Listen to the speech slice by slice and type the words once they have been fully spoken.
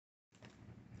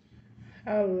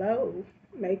Hello,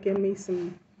 making me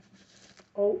some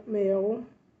oatmeal.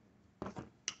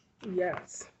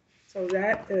 Yes. So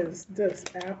that is this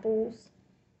apples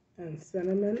and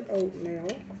cinnamon oatmeal.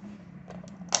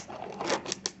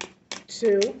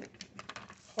 2,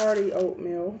 Hearty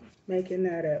oatmeal, making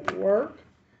that at work.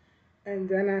 And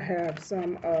then I have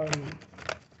some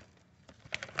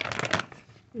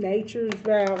Nature's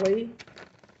Valley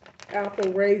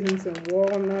apple raisins and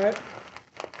walnut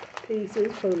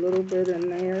pieces, put a little bit in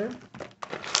there.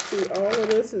 See, all of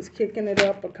this is kicking it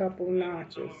up a couple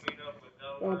notches.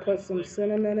 Gonna put some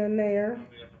cinnamon in there.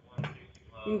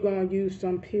 You're gonna use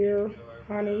some pure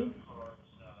honey.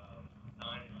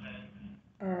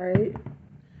 Alright.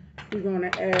 You're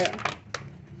gonna add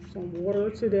some water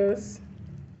to this.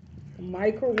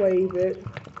 Microwave it.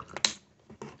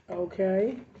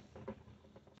 Okay.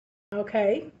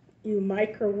 Okay. You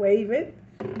microwave it,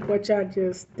 which I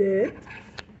just did,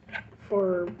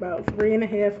 for about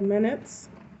 3.5 minutes.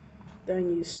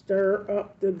 Then you stir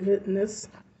up the goodness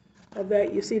of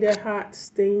that. You see that hot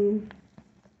steam?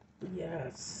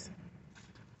 Yes.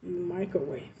 You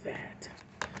microwave that.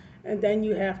 And then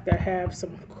you have to have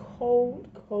some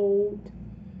cold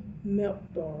milk,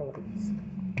 darlings.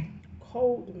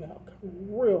 Cold milk,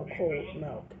 real cold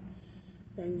milk.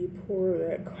 Then you pour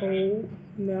that cold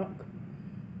milk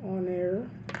on there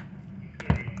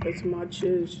as much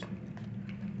as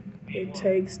it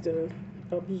takes to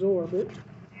absorb it.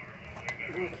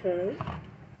 Okay.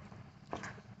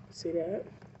 See that?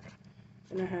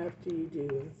 And after you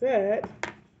do that,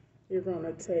 you're going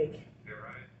to take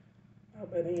a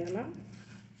banana,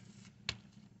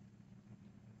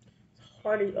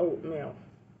 Hearty oatmeal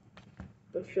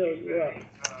to fill you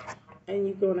up. And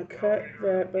you're going to cut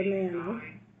that banana.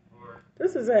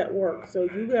 This is at work, so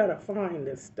you got to find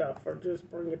this stuff or just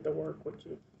bring it to work with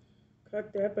you.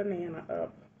 Cut that banana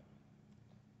up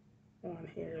on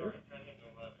here.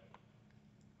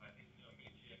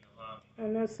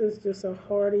 And this is just a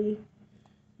hearty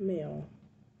meal.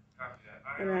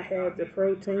 And I had the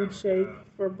protein shake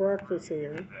for breakfast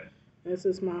here. This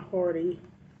is my hearty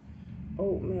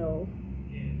oatmeal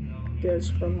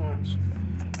dish for lunch.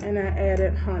 And I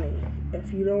added honey.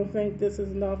 If you don't think this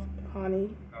is enough honey,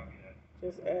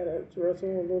 just add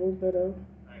drizzle a little bit of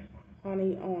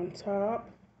honey on top.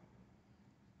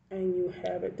 And you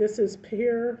have it. This is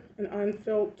pure and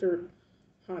unfiltered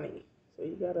honey. So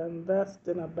you got to invest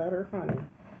in a better honey.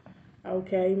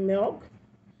 Okay, milk.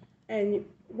 And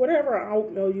whatever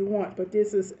oatmeal you want, but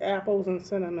this is apples and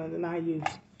cinnamon, and I use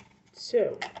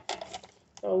 2.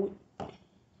 So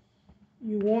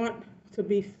you want to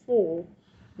be full,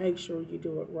 make sure you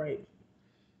do it right.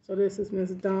 So this is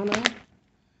Miss Donna,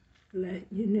 let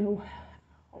you know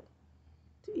how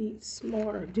to eat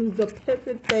smarter. Do the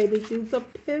pivot, baby, do the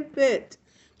pivot.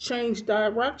 Change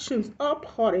directions up,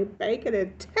 Hearty, make an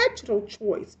intentional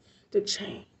choice to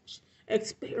change.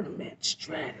 Experiment,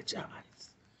 strategize.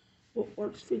 What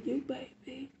works for you,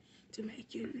 baby, to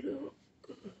make you look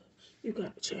good. You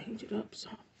got to change it up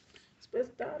some. Miss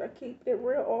Donna, keep it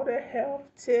real on the health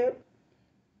tip.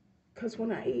 Because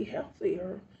when I eat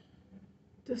healthier,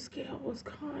 the scale was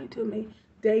kind to me.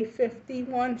 Day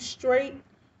 51 straight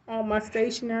on my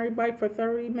stationary bike for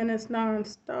 30 minutes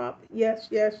nonstop. Yes,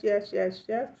 yes, yes, yes,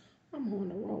 yes. I'm on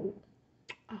the road.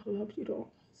 I love you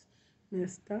always.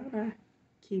 Miss Donna,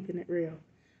 keeping it real.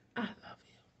 I love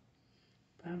you.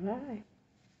 Bye-bye.